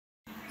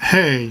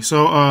Hey,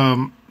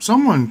 so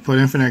someone put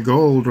infinite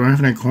gold or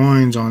infinite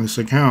coins on this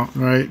account,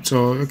 right?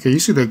 So okay, you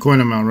see the coin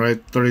amount, right?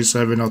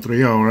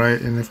 37030, right?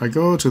 And if I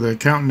go to the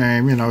account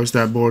name, it's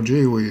that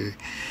Boredjiwi.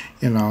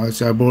 It's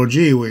that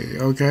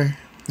Boredjiwi, okay?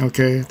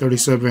 Okay,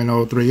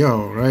 37030,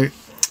 right?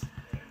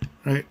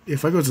 Right.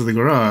 If I go to the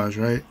garage,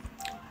 right?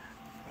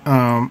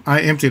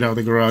 I emptied out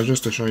the garage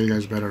just to show you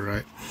guys better,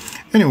 right?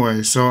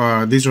 Anyway,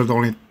 so these are the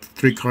only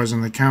three cars in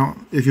the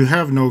count. If you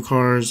have no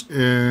cars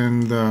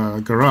in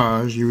the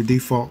garage, you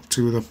default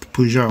to the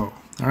Peugeot.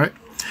 All right.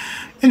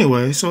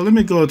 Anyway, so let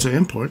me go to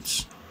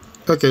imports.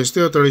 Okay,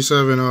 still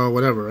 37 or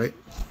whatever, right?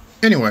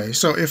 Anyway,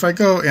 so if I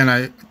go and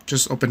I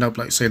just open up,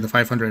 like, say, the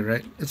 500,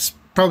 right? It's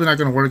probably not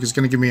going to work. It's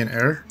going to give me an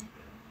error,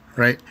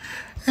 right?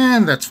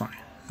 And that's fine,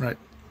 right?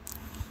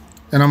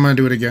 And I'm going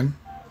to do it again.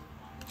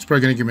 It's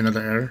probably going to give me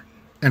another error.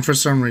 And for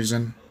some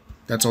reason,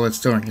 that's all it's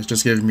doing. It's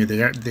just giving me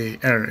the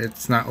error.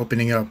 It's not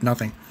opening up,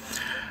 nothing.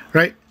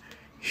 Right?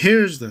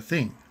 Here's the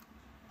thing.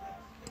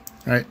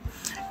 Right?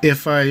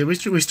 If I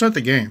restart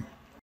the game.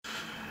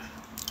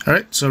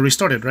 Alright, so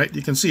restarted, right?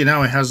 You can see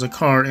now it has a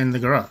car in the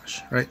garage,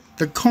 right?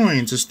 The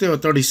coins is still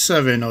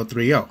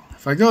 37030.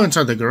 If I go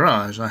inside the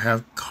garage, I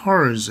have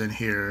cars in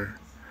here.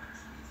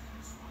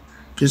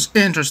 Just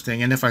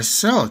interesting. And if I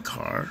sell a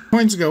car,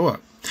 coins go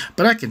up.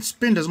 But I can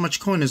spend as much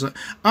coin as I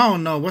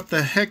don't know what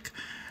the heck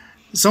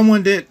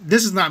someone did.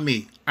 This is not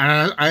me.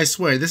 I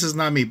swear this is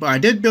not me. But I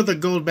did build the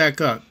gold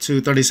back up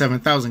to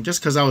 37,000 just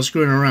because I was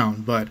screwing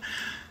around. But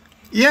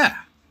yeah,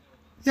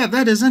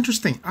 that is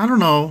interesting. I don't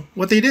know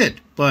what they did,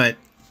 but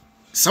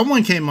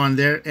someone came on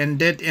there and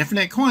did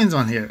infinite coins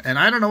on here, and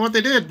I don't know what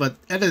they did,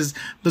 but that is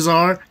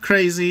bizarre,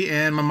 crazy,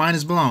 and my mind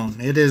is blown.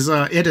 It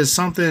is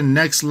something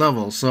next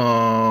level.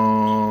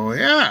 So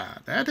yeah,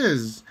 that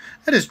is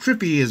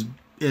trippy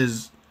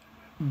as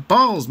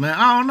balls, man.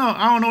 I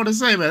don't know what to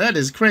say, man. That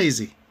is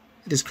crazy.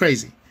 It is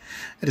crazy.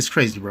 It is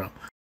crazy, bro.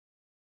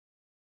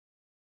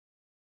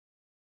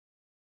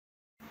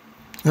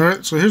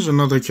 Alright, so here's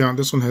another account.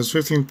 This one has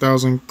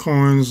 15,000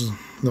 coins,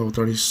 level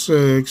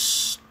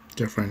 36,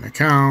 different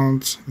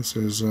accounts. This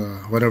is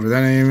whatever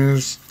that name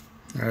is.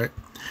 Alright.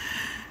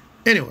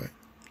 Anyway,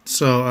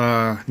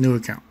 so new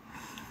account.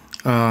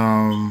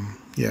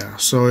 Yeah,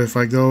 so if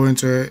I go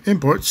into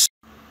imports,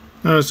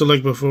 so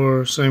like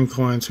before, same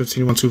coins,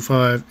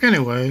 15125.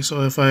 Anyway,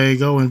 so if I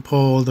go and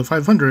pull the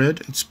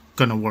 500, it's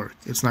gonna work.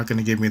 It's not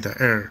gonna give me the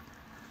error.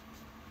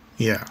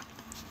 Yeah,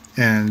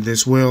 and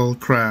this will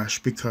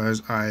crash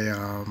because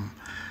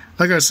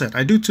like I said,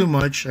 I do too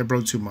much. I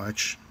broke too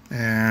much,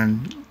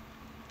 and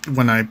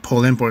when I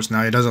pull imports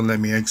now, it doesn't let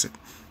me exit,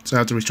 so I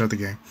have to restart the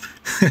game.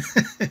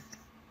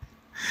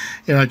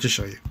 Yeah, I'll just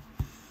show you.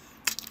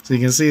 So you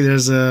can see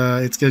there's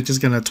it's just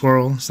gonna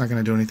twirl. It's not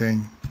gonna do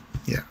anything.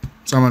 Yeah.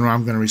 So I'm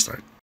going to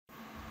restart.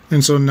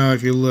 And so now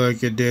if you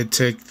look, it did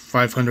take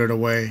 500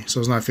 away. So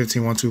it's not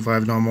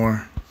 15125 no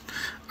more.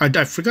 I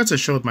forgot to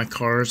show my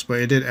cars, but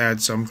it did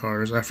add some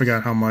cars. I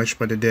forgot how much,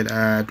 but it did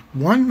add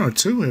one or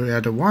two. It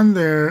added one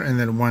there and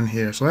then one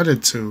here. So I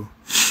added two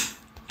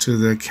to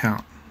the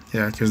account.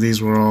 Yeah, because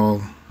these were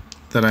all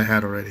that I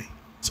had already.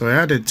 So I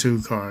added two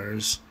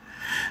cars.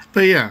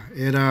 But yeah,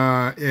 it's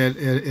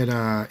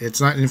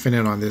not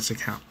infinite on this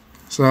account.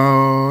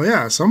 So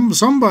yeah,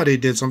 somebody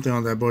did something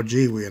on that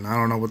Boredjiwi, and I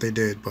don't know what they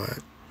did, but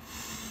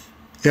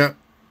yeah,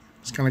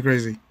 it's kind of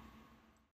crazy.